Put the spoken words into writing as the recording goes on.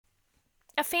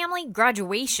A family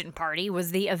graduation party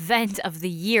was the event of the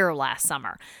year last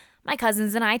summer. My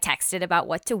cousins and I texted about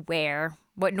what to wear.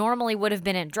 What normally would have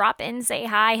been a drop in, say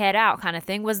hi, head out kind of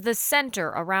thing was the center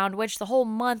around which the whole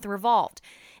month revolved.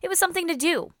 It was something to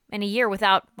do in a year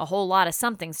without a whole lot of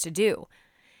somethings to do.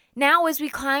 Now, as we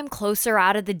climb closer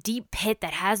out of the deep pit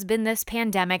that has been this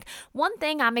pandemic, one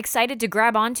thing I'm excited to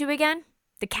grab onto again: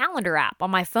 the calendar app on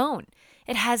my phone.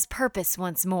 It has purpose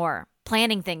once more.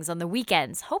 Planning things on the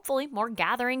weekends, hopefully more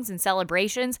gatherings and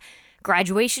celebrations.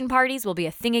 Graduation parties will be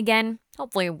a thing again,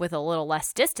 hopefully with a little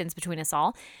less distance between us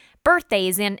all.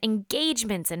 Birthdays and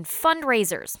engagements and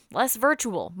fundraisers, less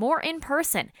virtual, more in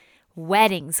person.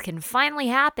 Weddings can finally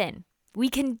happen. We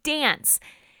can dance.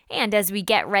 And as we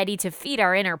get ready to feed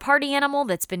our inner party animal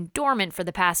that's been dormant for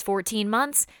the past 14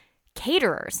 months,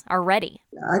 caterers are ready.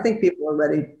 I think people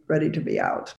are ready to be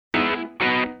out.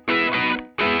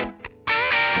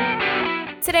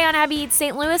 Today on Abby Eats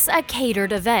St. Louis, a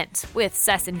catered event with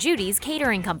Cess and Judy's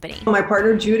Catering Company. My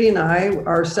partner Judy and I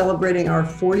are celebrating our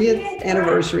 40th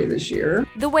anniversary this year.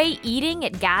 The way eating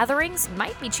at gatherings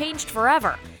might be changed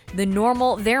forever. The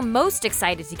normal they're most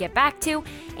excited to get back to,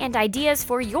 and ideas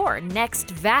for your next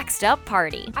vaxxed up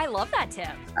party. I love that tip.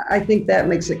 I think that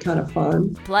makes it kind of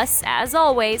fun. Plus, as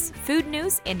always, food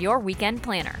news and your weekend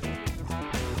planner.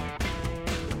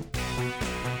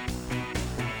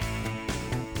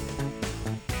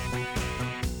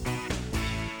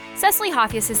 Cecily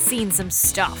Hofius has seen some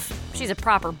stuff. She's a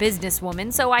proper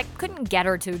businesswoman, so I couldn't get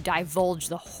her to divulge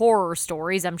the horror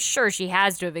stories I'm sure she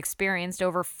has to have experienced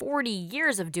over 40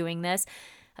 years of doing this,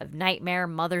 of nightmare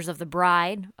mothers of the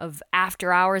bride, of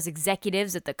after-hours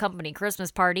executives at the company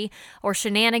Christmas party, or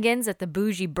shenanigans at the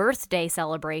bougie birthday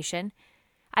celebration.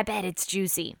 I bet it's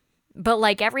juicy. But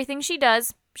like everything she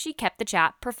does, she kept the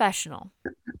chat professional.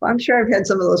 I'm sure I've had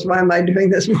some of those, why am I doing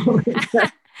this moment?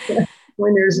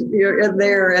 When you're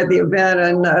there at the event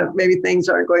and maybe things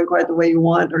aren't going quite the way you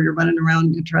want, or you're running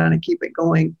around and trying to keep it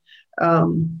going.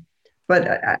 But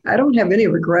I don't have any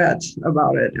regrets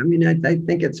about it. I mean, I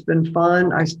think it's been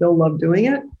fun. I still love doing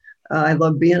it. I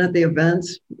love being at the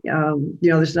events.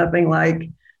 There's nothing like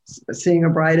seeing a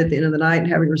bride at the end of the night and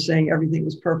having her saying everything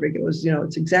was perfect. It was,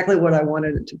 it's exactly what I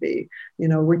wanted it to be.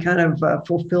 We kind of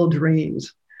fulfill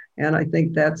dreams. And I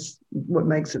think that's what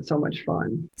makes it so much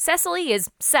fun. Cecily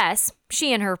is Cess.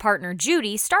 She and her partner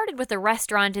Judy started with a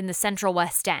restaurant in the Central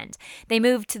West End. They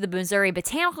moved to the Missouri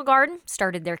Botanical Garden,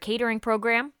 started their catering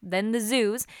program, then the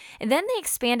zoos, and then they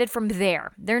expanded from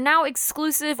there. They're now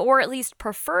exclusive or at least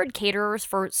preferred caterers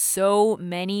for so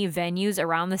many venues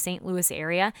around the St. Louis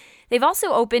area. They've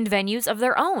also opened venues of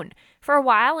their own. For a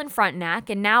while in Frontenac,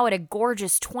 and now at a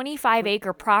gorgeous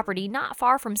 25-acre property not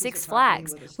far from Six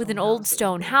Flags, with an old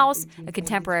stone house, a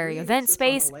contemporary event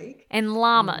space, and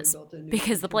llamas,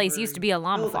 because the place used to be a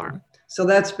llama farm. So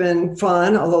that's been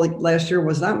fun, although last year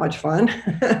was not much fun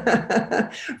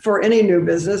for any new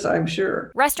business, I'm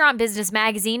sure. Restaurant Business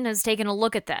Magazine has taken a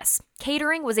look at this.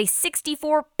 Catering was a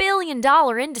 $64 billion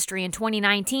industry in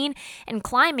 2019 and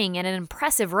climbing at an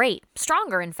impressive rate,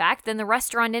 stronger, in fact, than the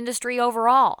restaurant industry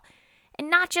overall. And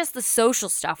not just the social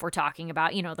stuff we're talking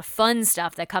about, the fun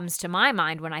stuff that comes to my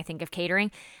mind when I think of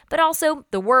catering, but also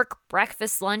the work,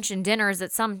 breakfast, lunch, and dinners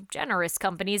that some generous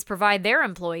companies provide their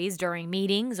employees during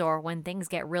meetings or when things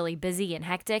get really busy and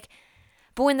hectic.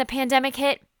 But when the pandemic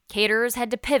hit, caterers had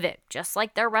to pivot, just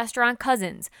like their restaurant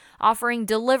cousins, offering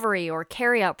delivery or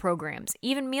carry-out programs,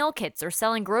 even meal kits or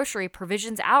selling grocery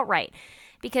provisions outright.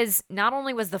 Because not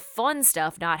only was the fun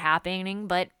stuff not happening,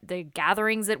 but the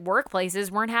gatherings at workplaces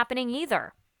weren't happening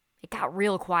either. It got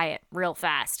real quiet real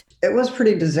fast. It was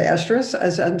pretty disastrous,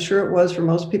 as I'm sure it was for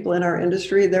most people in our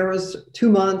industry. There was 2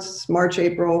 months, March,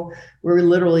 April, where we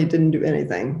literally didn't do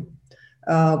anything.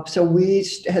 So we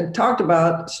had talked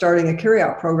about starting a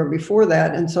carryout program before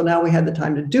that, and so now we had the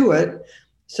time to do it.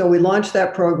 So we launched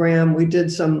that program. We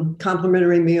did some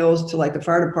complimentary meals to like the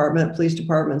fire department, police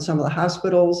department, some of the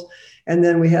hospitals. And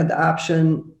then we had the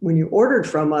option when you ordered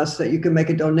from us that you could make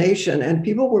a donation, and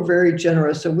people were very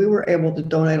generous. So we were able to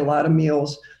donate a lot of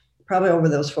meals, probably over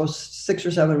those first 6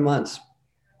 or 7 months,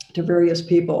 to various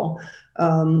people.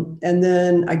 And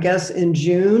then I guess in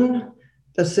June,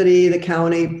 the city, the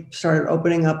county started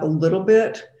opening up a little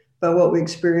bit. But what we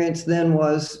experienced then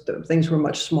was that things were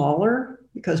much smaller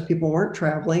because people weren't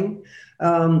traveling.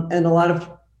 And a lot of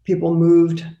people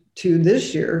moved to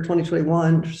this year,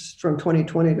 2021, from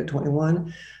 2020 to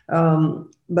 21,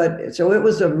 But so it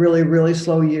was a really, really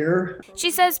slow year.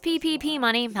 She says PPP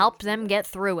money helped them get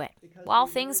through it. While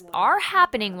things are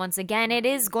happening once again, it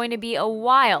is going to be a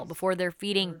while before they're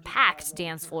feeding packed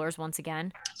dance floors once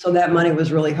again. So that money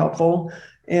was really helpful.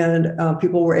 And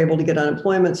people were able to get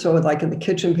unemployment. So, like in the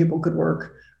kitchen, people could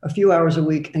work a few hours a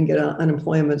week and get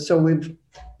unemployment. So we've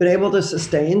been able to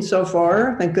sustain so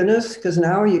far, thank goodness, because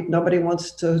now nobody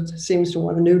seems to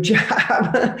want a new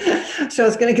job. So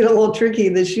it's going to get a little tricky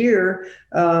this year.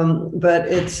 But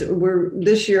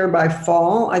this year by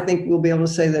fall, I think we'll be able to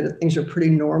say that things are pretty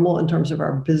normal in terms of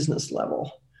our business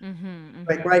level.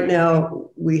 Like right now,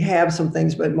 we have some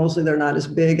things, but mostly they're not as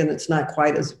big and it's not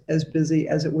quite as busy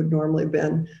as it would normally have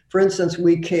been. For instance,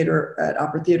 we cater at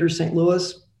Opera Theater St.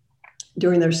 Louis.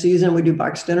 During their season, we do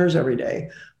box dinners every day.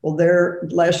 Well,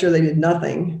 last year they did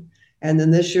nothing. And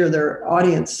then this year, their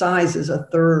audience size is a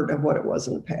third of what it was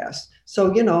in the past.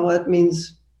 So, it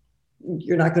means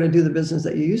you're not going to do the business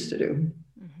that you used to do.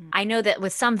 I know that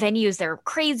with some venues, they're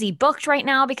crazy booked right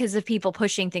now because of people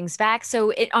pushing things back.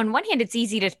 So on one hand, it's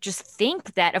easy to just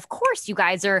think that, of course, you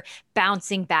guys are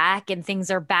bouncing back and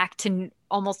things are back to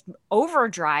almost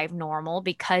overdrive normal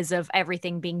because of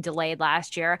everything being delayed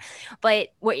last year. But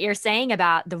what you're saying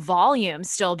about the volume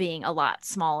still being a lot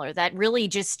smaller, that really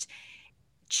just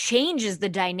changes the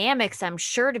dynamics, I'm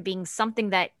sure, to being something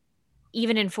that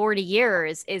even in 40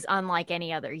 years is unlike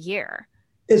any other year.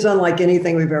 Is unlike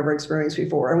anything we've ever experienced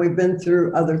before. And we've been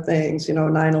through other things,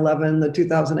 9/11, the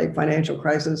 2008 financial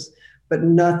crisis, but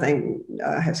nothing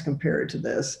has compared to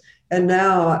this. And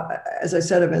now, as I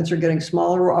said, events are getting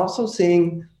smaller. We're also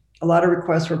seeing a lot of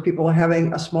requests where people are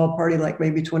having a small party, like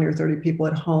maybe 20 or 30 people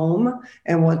at home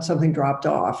and want something dropped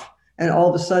off. And all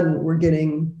of a sudden, we're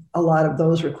getting a lot of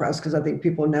those requests because I think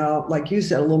people now, like you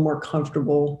said, a little more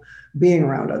comfortable being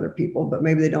around other people, but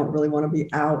maybe they don't really want to be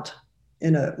out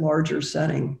in a larger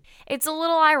setting. It's a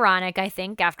little ironic, I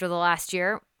think, after the last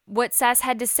year, what Sess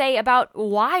had to say about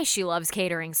why she loves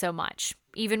catering so much,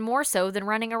 even more so than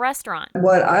running a restaurant.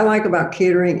 What I like about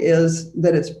catering is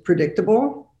that it's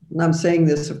predictable. And I'm saying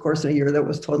this, of course, in a year that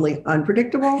was totally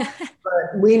unpredictable.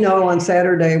 But we know on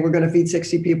Saturday we're going to feed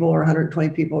 60 people or 120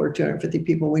 people or 250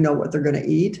 people. We know what they're going to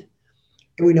eat.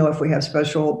 And we know if we have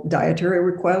special dietary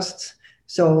requests.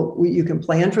 So you can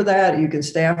plan for that. You can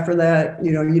staff for that.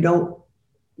 You don't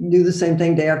do the same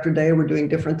thing day after day. We're doing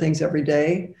different things every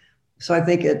day. So I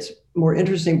think it's more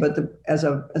interesting, but as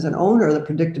an owner, the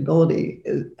predictability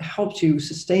helps you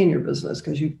sustain your business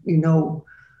because you know,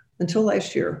 until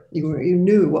last year, you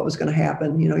knew what was going to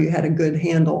happen. You had a good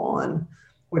handle on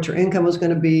what your income was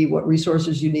going to be, what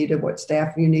resources you needed, what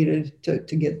staff you needed to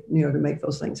get, to make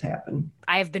those things happen.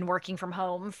 I've been working from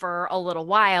home for a little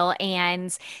while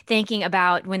and thinking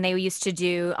about when they used to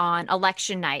do on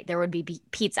election night, there would be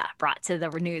pizza brought to the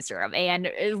newsroom. And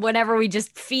whenever we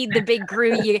just feed the big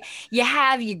crew,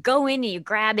 you go in and you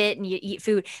grab it and you eat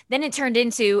food. Then it turned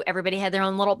into everybody had their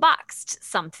own little boxed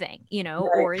something, right.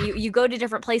 Or you go to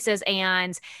different places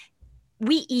and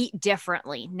we eat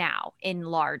differently now in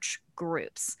large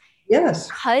groups. Yes.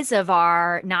 Because of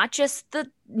our, not just the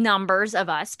numbers of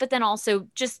us, but then also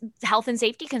just health and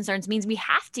safety concerns means we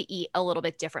have to eat a little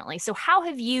bit differently. So how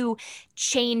have you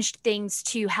changed things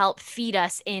to help feed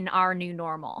us in our new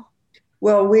normal?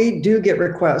 Well, we do get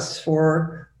requests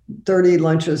for 30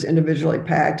 lunches individually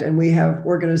packed, and we have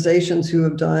organizations who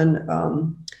have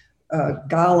done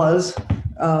galas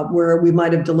where we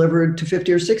might have delivered to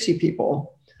 50 or 60 people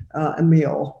a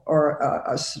meal or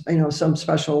some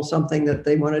special something that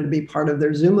they wanted to be part of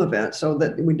their Zoom event. So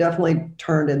that we definitely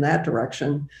turned in that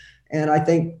direction. And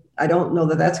I don't know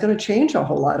that that's going to change a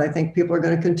whole lot. I think people are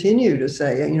going to continue to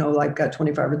say, I've got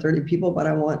 25 or 30 people, but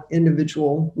I want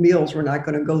individual meals. We're not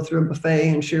going to go through a buffet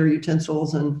and share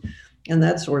utensils and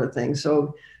that sort of thing.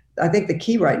 So I think the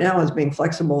key right now is being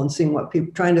flexible and seeing what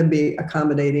people, trying to be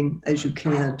accommodating as you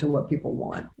can to what people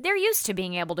want. They're used to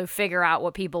being able to figure out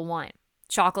what people want.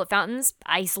 Chocolate fountains,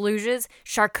 ice luges,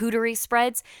 charcuterie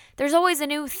spreads. There's always a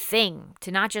new thing to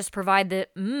not just provide the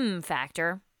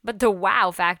factor, but the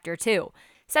wow factor too.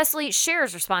 Cecily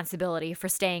shares responsibility for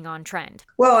staying on trend.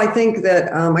 Well, I think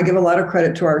that I give a lot of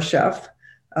credit to our chef.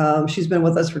 She's been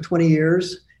with us for 20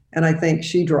 years, and I think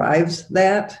she drives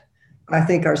that. I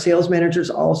think our sales managers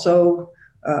also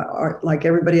are, like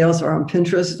everybody else, are on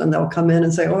Pinterest, and they'll come in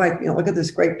and say, look at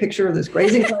this great picture of this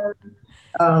grazing card.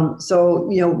 So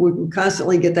we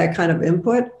constantly get that kind of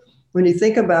input. When I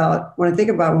think about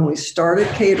when we started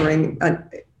catering,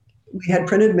 we had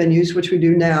printed menus, which we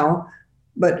do now,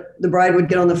 but the bride would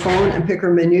get on the phone and pick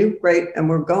her menu, great, and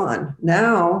we're gone.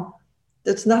 Now,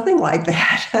 it's nothing like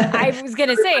that. I was going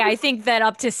to say, I think that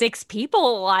up to 6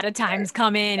 people a lot of times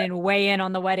come in and weigh in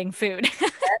on the wedding food.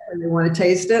 and they want to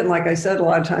taste it. And like I said, a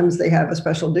lot of times they have a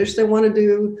special dish they want to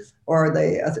do, or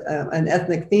an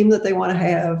ethnic theme that they want to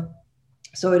have.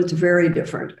 So it's very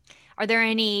different. Are there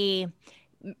any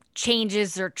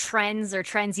changes or trends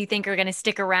you think are going to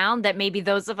stick around that maybe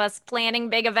those of us planning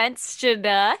big events should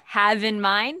have in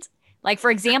mind? Like,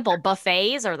 for example,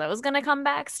 buffets, are those going to come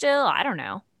back still? I don't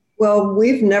know. Well,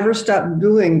 we've never stopped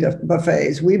doing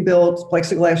buffets. We built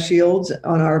plexiglass shields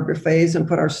on our buffets and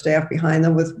put our staff behind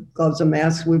them with gloves and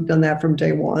masks. We've done that from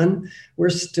day one. We're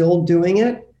still doing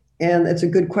it. And it's a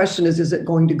good question is it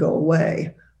going to go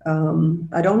away?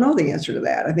 I don't know the answer to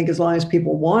that. I think as long as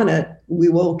people want it, we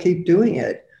will keep doing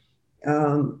it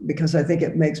because I think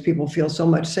it makes people feel so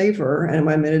much safer. And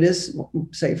I mean, it is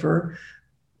safer.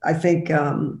 I think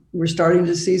we're starting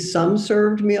to see some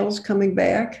served meals coming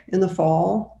back in the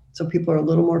fall. So people are a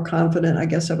little more confident, I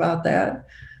guess, about that.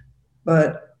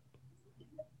 But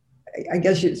I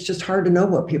guess it's just hard to know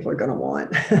what people are going to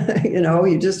want.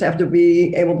 You just have to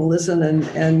be able to listen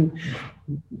and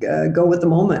go with the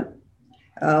moment.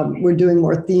 We're doing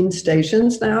more themed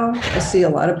stations now. I see a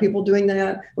lot of people doing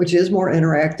that, which is more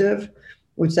interactive,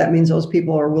 which that means those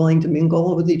people are willing to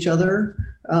mingle with each other.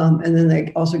 And then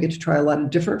they also get to try a lot of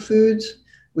different foods.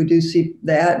 We do see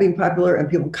that being popular and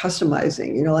people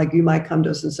customizing, like you might come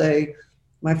to us and say,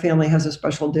 my family has a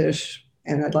special dish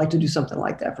and I'd like to do something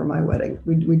like that for my wedding.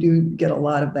 We do get a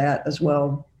lot of that as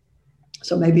well.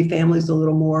 So maybe family's a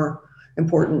little more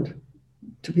important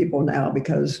to people now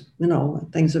because,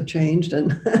 things have changed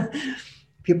and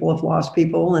people have lost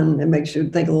people and it makes you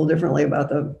think a little differently about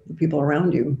the people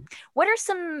around you. What are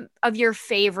some of your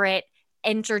favorite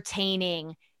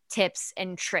entertaining tips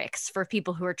and tricks for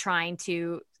people who are trying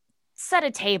to set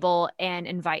a table and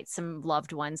invite some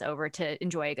loved ones over to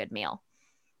enjoy a good meal?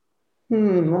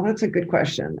 Well, that's a good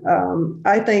question.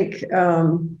 I think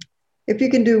if you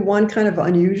can do one kind of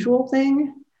unusual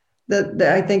thing, that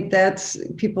I think that's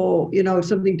people,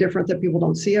 something different that people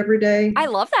don't see every day. I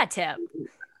love that tip.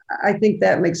 I think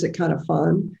that makes it kind of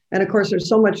fun. And of course, there's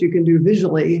so much you can do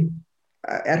visually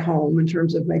at home in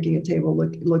terms of making a table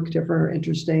look different or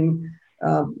interesting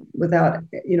without,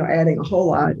 adding a whole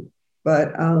lot.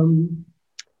 But, and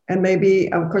maybe,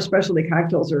 of course, specialty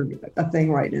cocktails are a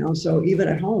thing right now. So even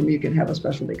at home, you can have a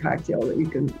specialty cocktail that you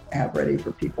can have ready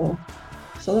for people.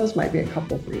 So those might be a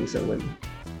couple of things that would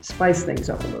spice things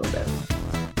up a little bit.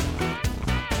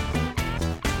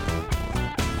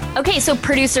 Okay, so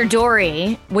producer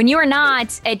Dory, when you are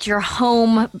not at your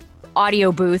home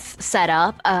audio booth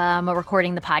setup,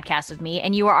 recording the podcast with me,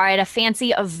 and you are at a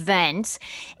fancy event,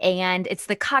 and it's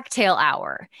the cocktail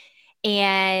hour.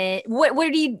 And what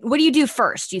do you do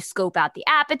first? Do you scope out the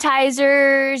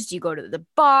appetizers? Do you go to the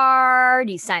bar?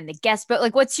 Do you sign the guest book?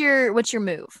 Like, what's your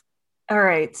move? All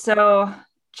right, so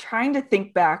trying to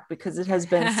think back because it has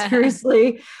been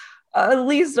seriously at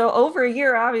least over a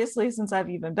year, obviously, since I've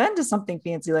even been to something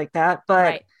fancy like that. But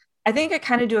right. I think I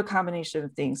kind of do a combination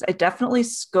of things. I definitely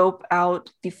scope out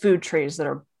the food trays that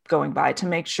are going by to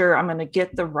make sure I'm going to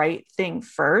get the right thing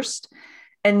first.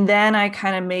 And then I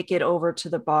kind of make it over to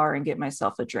the bar and get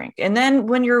myself a drink. And then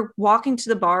when you're walking to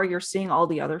the bar, you're seeing all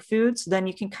the other foods. Then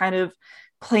you can kind of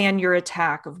plan your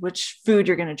attack of which food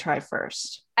you're going to try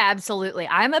first. Absolutely.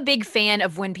 I'm a big fan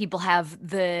of when people have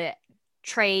the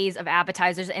trays of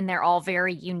appetizers and they're all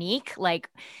very unique. Like,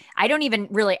 I don't even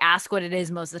really ask what it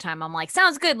is most of the time. I'm like,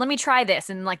 sounds good, let me try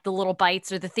this. And like the little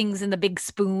bites or the things in the big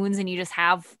spoons, and you just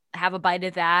have a bite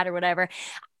of that or whatever.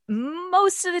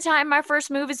 Most of the time my first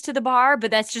move is to the bar,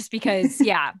 but that's just because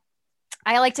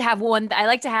I like to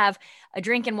have a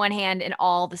drink in one hand and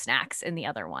all the snacks in the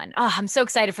other one. Oh, I'm so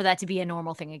excited for that to be a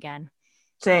normal thing again.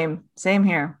 Same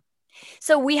here.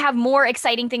 So we have more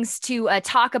exciting things to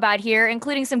talk about here,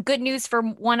 including some good news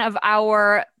from one of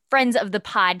our friends of the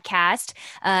podcast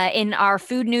in our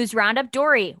food news roundup.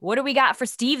 Dory, what do we got for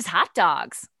Steve's Hot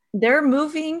Dogs? They're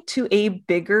moving to a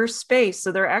bigger space.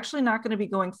 So they're actually not going to be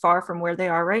going far from where they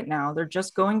are right now. They're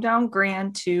just going down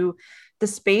Grand to the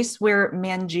space where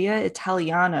Mangia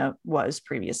Italiana was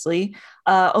previously.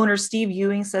 Owner Steve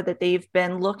Ewing said that they've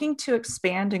been looking to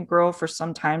expand and grow for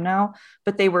some time now,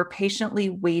 but they were patiently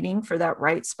waiting for that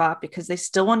right spot because they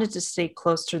still wanted to stay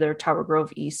close to their Tower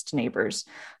Grove East neighbors.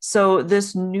 So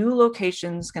this new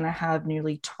location is going to have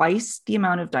nearly twice the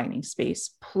amount of dining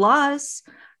space, plus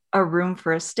a room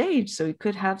for a stage. So we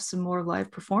could have some more live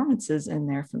performances in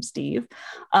there from Steve.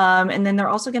 And then they're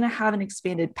also going to have an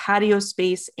expanded patio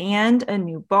space and a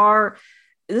new bar.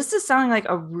 This is sounding like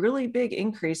a really big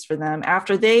increase for them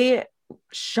after they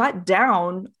shut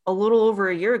down a little over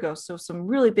a year ago. So some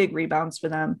really big rebounds for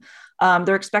them.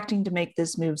 They're expecting to make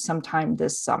this move sometime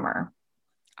this summer.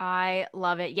 I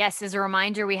love it. Yes, as a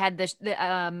reminder, we had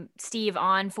the Steve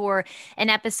on for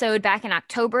an episode back in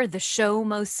October. The show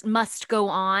must go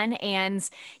on, and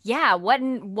yeah,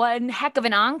 one heck of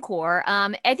an encore.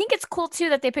 I think it's cool too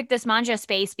that they picked this Manja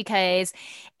space because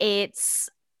it's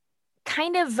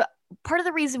kind of part of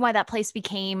the reason why that place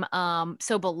became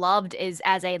so beloved is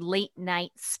as a late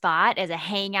night spot, as a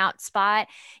hangout spot.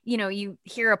 You know, you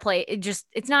hear a play,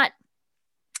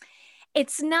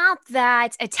 it's not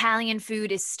that Italian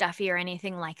food is stuffy or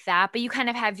anything like that, but you kind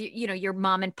of have your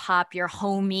mom and pop, your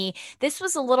homie. This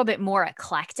was a little bit more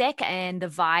eclectic, and the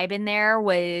vibe in there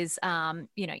was,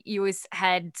 you always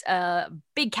had a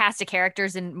big cast of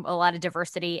characters and a lot of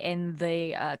diversity in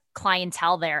the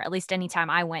clientele there. At least anytime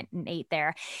I went and ate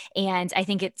there, and I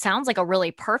think it sounds like a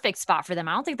really perfect spot for them.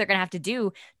 I don't think they're gonna have to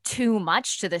do too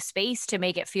much to the space to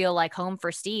make it feel like home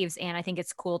for Steve's, and I think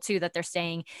it's cool too that they're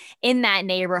staying in that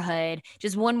neighborhood.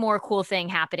 Just one more cool thing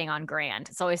happening on Grand.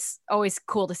 It's always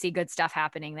cool to see good stuff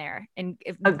happening there, and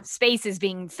if space is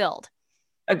being filled.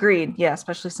 Agreed. Yeah,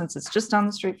 especially since it's just down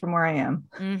the street from where I am.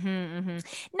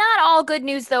 Not all good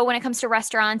news though when it comes to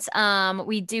restaurants.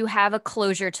 We do have a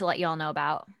closure to let y'all know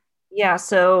about. Yeah,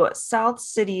 so South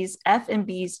City's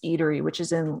F&B's Eatery, which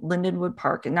is in Lindenwood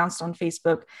Park, announced on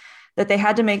Facebook that they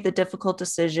had to make the difficult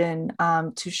decision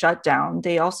to shut down.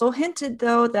 They also hinted,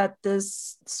 though, that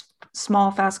this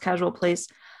small fast casual place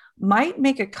might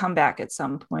make a comeback at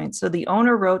some point. So the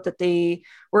owner wrote that they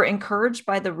were encouraged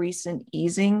by the recent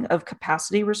easing of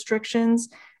capacity restrictions,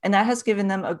 and that has given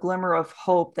them a glimmer of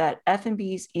hope that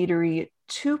F&B's Eatery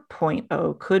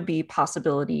 2.0 could be a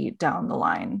possibility down the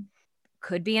line.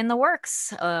 Could be in the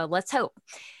works. Let's hope.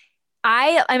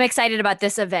 I am excited about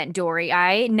this event, Dory.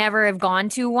 I never have gone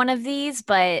to one of these,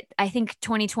 but I think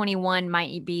 2021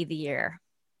 might be the year.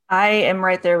 I am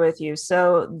right there with you.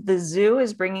 So the zoo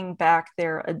is bringing back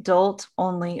their adult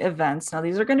only events. Now,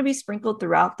 these are going to be sprinkled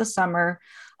throughout the summer.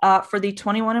 For the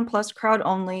 21 and plus crowd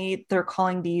only, they're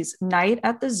calling these Night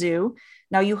at the Zoo.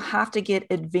 Now, you have to get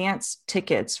advance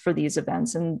tickets for these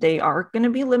events, and they are going to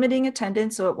be limiting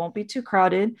attendance, so it won't be too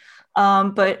crowded.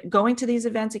 But going to these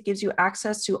events, it gives you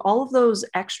access to all of those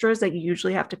extras that you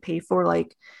usually have to pay for,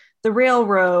 like the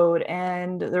railroad,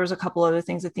 and there's a couple other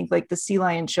things, I think, like the Sea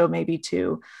Lion show maybe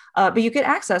too. But you get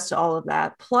access to all of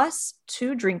that, plus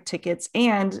 2 drink tickets,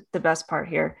 and the best part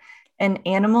here, an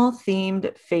animal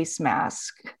themed face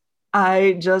mask.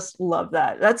 I just love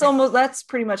that. That's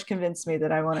pretty much convinced me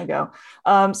that I want to go.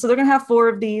 So they're going to have 4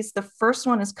 of these. The first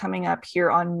one is coming up here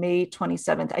on May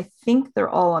 27th. I think they're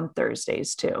all on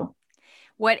Thursdays too.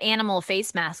 What animal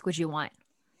face mask would you want?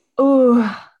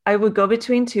 Oh, I would go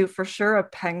between 2 for sure, a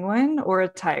penguin or a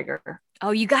tiger. Oh,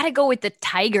 you got to go with the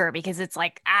tiger because it's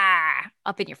like,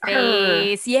 up in your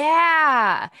face.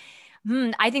 Yeah.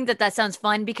 I think that sounds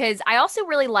fun because I also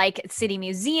really like City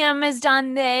Museum has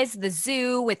done this, the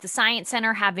zoo with the Science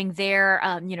Center having their,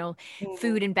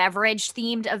 food and beverage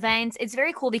themed events. It's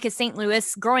very cool because St.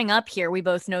 Louis, growing up here, we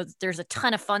both know that there's a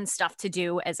ton of fun stuff to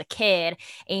do as a kid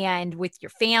and with your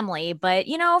family. But,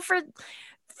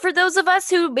 for those of us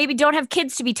who maybe don't have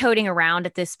kids to be toting around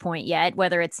at this point yet,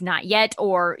 whether it's not yet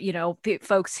or,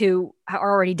 folks who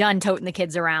are already done toting the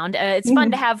kids around, it's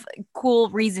fun to have cool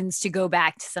reasons to go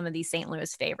back to some of these St.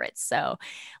 Louis favorites. So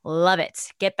love it.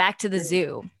 Get back to the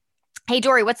zoo. Hey,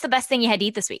 Dory, what's the best thing you had to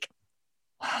eat this week?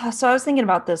 So I was thinking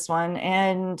about this one,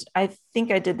 and I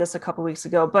think I did this a couple weeks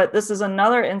ago, but this is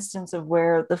another instance of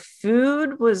where the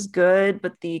food was good,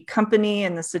 but the company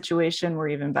and the situation were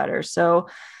even better. So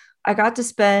I got to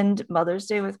spend Mother's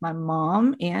Day with my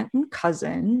mom, aunt, and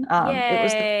cousin. It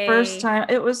was the first time.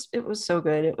 It was so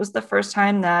good. It was the first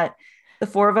time that the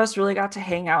 4 of us really got to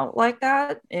hang out like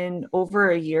that in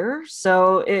over a year.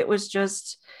 So it was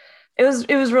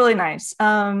really nice.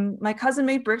 My cousin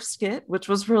made brisket, which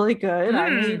was really good. I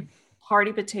made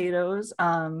hearty potatoes.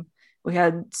 We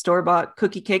had store-bought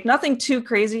cookie cake, nothing too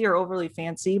crazy or overly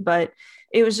fancy, but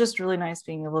it was just really nice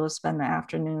being able to spend the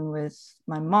afternoon with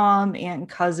my mom, aunt, and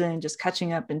cousin, just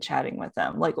catching up and chatting with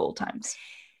them like old times.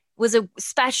 Was a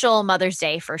special Mother's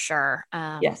Day for sure.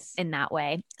 Yes. In that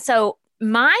way. So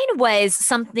mine was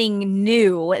something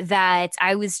new that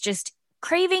I was just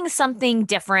craving something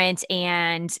different.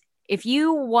 And if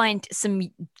you want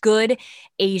some good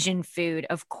Asian food,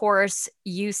 of course,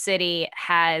 U City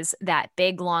has that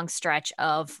big long stretch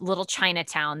of Little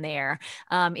Chinatown there,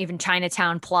 even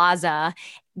Chinatown Plaza,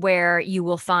 where you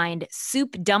will find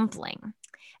Soup Dumpling.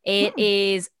 It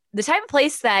is the type of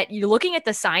place that you're looking at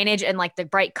the signage and like the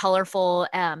bright, colorful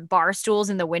bar stools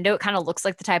in the window. It kind of looks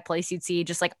like the type of place you'd see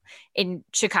just like in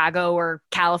Chicago or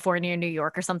California or New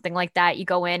York or something like that. You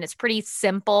go in, it's pretty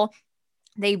simple.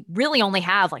 they really only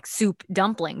have like soup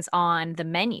dumplings on the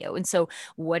menu. And so,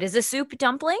 what is a soup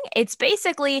dumpling? It's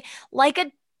basically like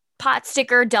a pot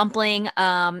sticker dumpling,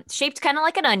 shaped kind of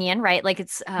like an onion, right? Like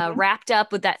it's Mhm. wrapped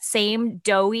up with that same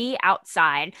doughy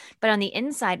outside, but on the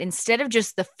inside, instead of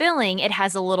just the filling, it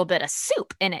has a little bit of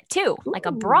soup in it too, like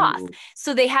a broth. Ooh.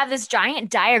 So they have this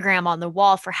giant diagram on the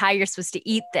wall for how you're supposed to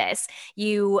eat this.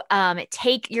 You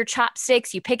take your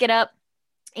chopsticks, you pick it up,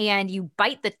 and you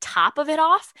bite the top of it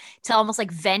off to almost like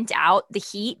vent out the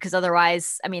heat, because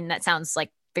otherwise, I mean, that sounds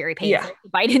like very Yeah. painful to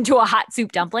bite into a hot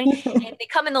soup dumpling. And they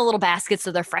come in the little baskets,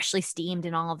 so they're freshly steamed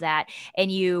and all of that. And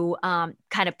you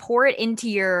kind of pour it into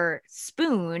your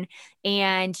spoon,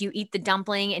 and you eat the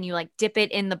dumpling, and you like dip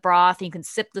it in the broth, and you can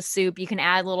sip the soup. You can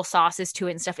add little sauces to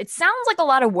it and stuff. It sounds like a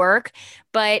lot of work,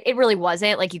 but it really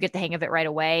wasn't. Like, you get the hang of it right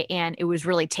away, and it was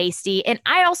really tasty. And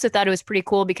I also thought it was pretty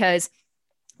cool because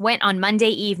went on Monday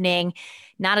evening.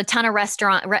 Not a ton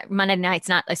of Monday night's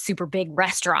not a super big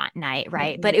restaurant night,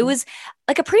 right? But it Mhm. was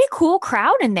like a pretty cool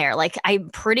crowd in there. Like, I'm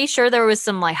pretty sure there was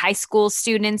some like high school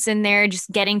students in there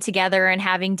just getting together and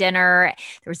having dinner.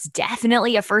 There was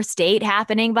definitely a first date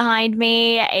happening behind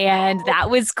me, and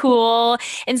that was cool.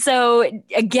 And so,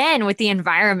 again, with the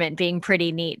environment being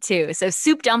pretty neat too. So,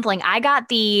 soup dumpling, I got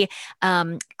the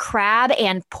crab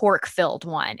and pork filled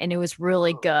one, and it was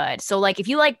really good. So, like, if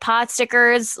you like pot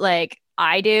stickers, like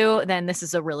I do, then this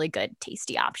is a really good,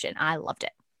 tasty option. I loved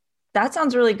it. That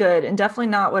sounds really good, and definitely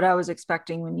not what I was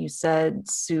expecting when you said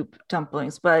soup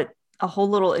dumplings, but a whole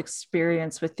little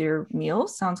experience with your meal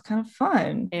sounds kind of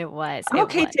fun. It was. I'm It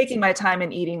okay was. taking my time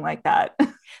and eating like that.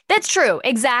 That's true.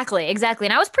 Exactly. Exactly.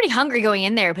 And I was pretty hungry going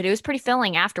in there, but it was pretty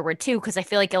filling afterward too, because I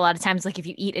feel like a lot of times, like if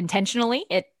you eat intentionally,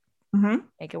 it Hmm.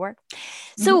 make it work.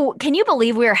 Hmm. So, can you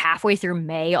believe we are halfway through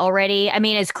May already? I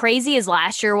mean, as crazy as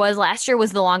last year was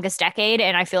the longest decade,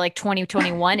 and I feel like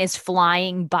 2021 is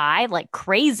flying by like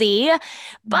crazy. Hmm.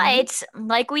 But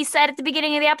like we said at the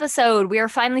beginning of the episode, we are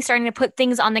finally starting to put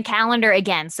things on the calendar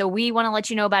again. So, we want to let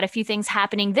you know about a few things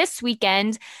happening this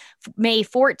weekend, May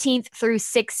 14th through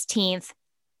 16th.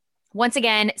 Once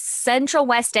again, Central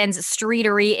West End's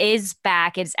Streetery is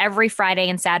back. It's every Friday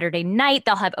and Saturday night.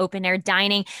 They'll have open air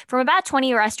dining from about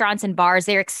 20 restaurants and bars.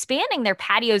 They're expanding their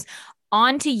patios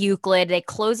onto Euclid. They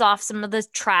close off some of the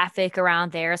traffic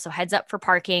around there, so heads up for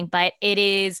parking. But it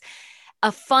is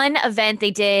a fun event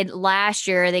they did last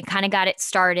year. They kind of got it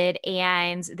started,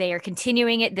 and they are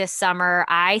continuing it this summer.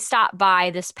 I stopped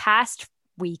by this past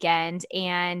weekend,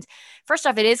 and first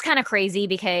off, it is kind of crazy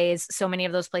because so many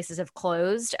of those places have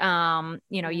closed.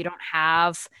 You don't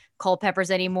have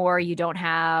Culpeppers anymore. You don't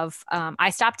have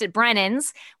I stopped at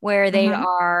Brennan's, where they Hmm.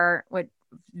 are what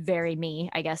very me,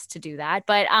 I guess, to do that.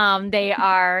 But they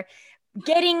are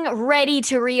getting ready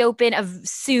to reopen of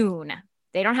soon.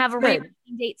 They don't have a reopening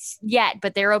Good. date yet,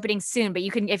 but they're opening soon. But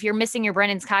you can, if you're missing your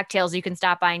Brennan's cocktails, you can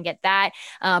stop by and get that.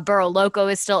 Burro Loco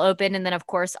is still open, and then of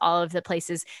course all of the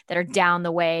places that are down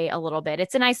the way a little bit.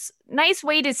 It's a nice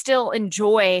way to still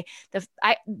enjoy the.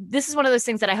 This is one of those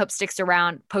things that I hope sticks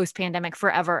around post pandemic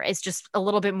forever. It's just a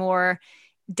little bit more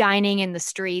dining in the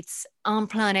streets en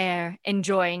plein air,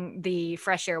 enjoying the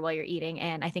fresh air while you're eating.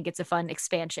 And I think it's a fun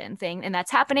expansion thing. And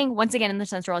that's happening once again in the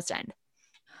Central West End.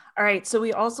 All right. So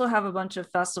we also have a bunch of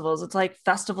festivals. It's like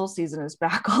festival season is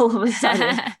back all of a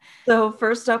sudden. So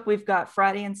first up, we've got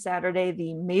Friday and Saturday,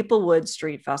 the Maplewood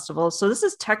Street Festival. So this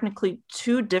is technically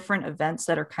two different events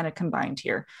that are kind of combined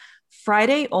here.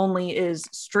 Friday only is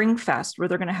String Fest, where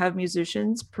they're going to have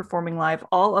musicians performing live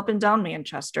all up and down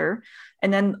Manchester.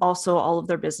 And then also all of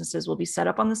their businesses will be set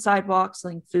up on the sidewalk,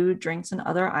 selling food, drinks, and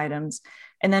other items.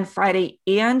 And then Friday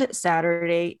and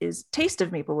Saturday is Taste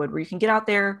of Maplewood, where you can get out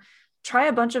there, try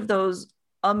a bunch of those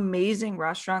amazing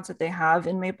restaurants that they have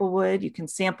in Maplewood. You can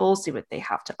sample, see what they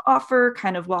have to offer,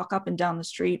 kind of walk up and down the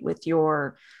street with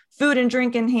your food and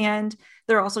drink in hand.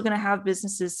 They're also going to have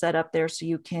businesses set up there so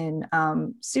you can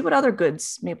see what other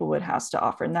goods Maplewood has to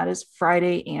offer. And that is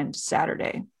Friday and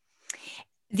Saturday.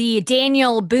 The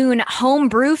Daniel Boone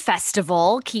Homebrew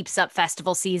Festival keeps up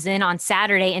festival season on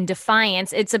Saturday in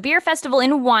Defiance. It's a beer festival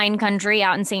in wine country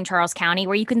out in St. Charles County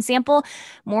where you can sample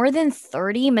more than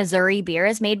 30 Missouri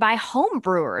beers made by home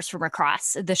brewers from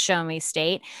across the Show Me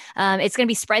State. It's going to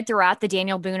be spread throughout the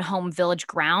Daniel Boone Home Village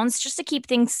grounds just to keep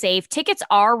things safe. Tickets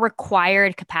are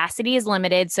required, capacity is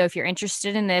limited. So if you're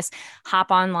interested in this,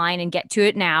 hop online and get to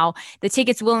it now. The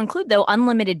tickets will include, though,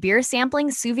 unlimited beer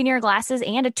sampling, souvenir glasses,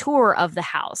 and a tour of the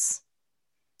house.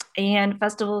 And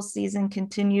festival season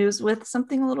continues with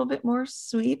something a little bit more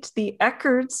sweet. The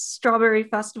Eckert's Strawberry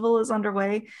Festival is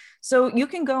underway. So you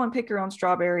can go and pick your own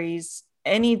strawberries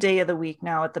any day of the week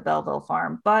now at the Belleville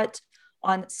Farm. But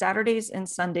On Saturdays and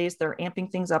Sundays, they're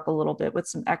amping things up a little bit with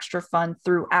some extra fun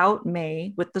throughout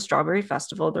May with the Strawberry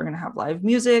Festival. They're going to have live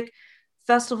music,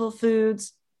 festival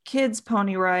foods, kids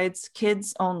pony rides,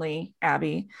 kids only,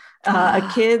 Abby,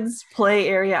 a kids play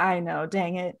area. I know,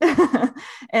 dang it.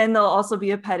 And there'll also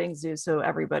be a petting zoo so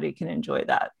everybody can enjoy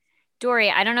that. Dory,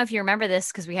 I don't know if you remember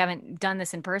this because we haven't done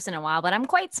this in person in a while, but I'm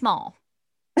quite small.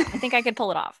 I think I could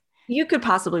pull it off. You could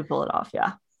possibly pull it off,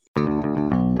 yeah.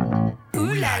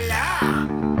 Ooh la la.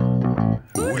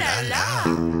 Ooh la la.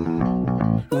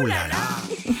 Ooh la la.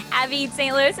 Abby Eats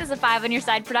St. Louis is a Five on Your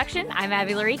Side production. I'm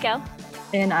Abby Larico.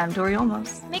 And I'm Dory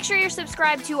Olmos. Make sure you're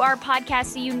subscribed to our podcast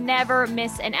so you never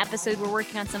miss an episode. We're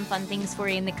working on some fun things for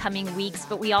you in the coming weeks,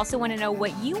 but we also want to know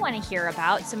what you want to hear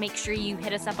about. So make sure you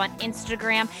hit us up on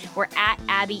Instagram. We're at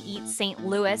Abby Eats St.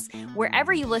 Louis.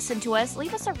 Wherever you listen to us,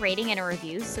 leave us a rating and a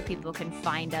review so people can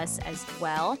find us as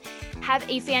well. Have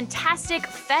a fantastic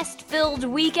fest-filled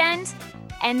weekend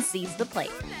and seize the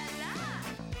plate.